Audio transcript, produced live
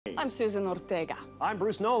I'm Susan Ortega. I'm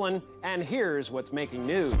Bruce Nolan, and here's what's making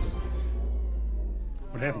news.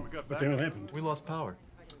 What happened? What the hell happened? We lost power.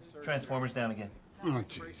 Transformers down again. Oh,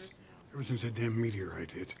 jeez. Ever since that damn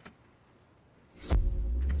meteorite hit.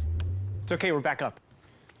 It's okay, we're back up.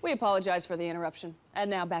 We apologize for the interruption. And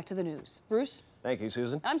now back to the news. Bruce? Thank you,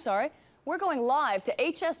 Susan. I'm sorry. We're going live to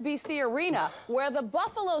HSBC Arena, where the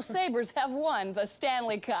Buffalo Sabres have won the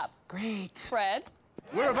Stanley Cup. Great. Fred?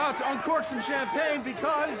 We're about to uncork some champagne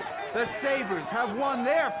because the Sabres have won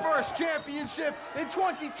their first championship in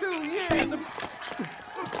 22 years.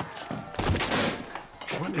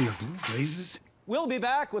 What in the blue blazes? We'll be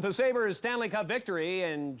back with the Sabres Stanley Cup victory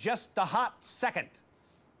in just a hot second.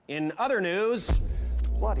 In other news,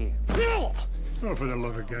 bloody hell! Oh, for the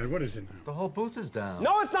love of God, what is it now? The whole booth is down.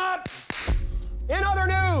 No, it's not! In other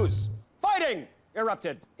news, fighting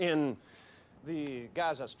erupted in the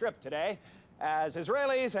Gaza Strip today as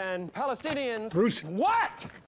Israelis and Palestinians... Bruce? What?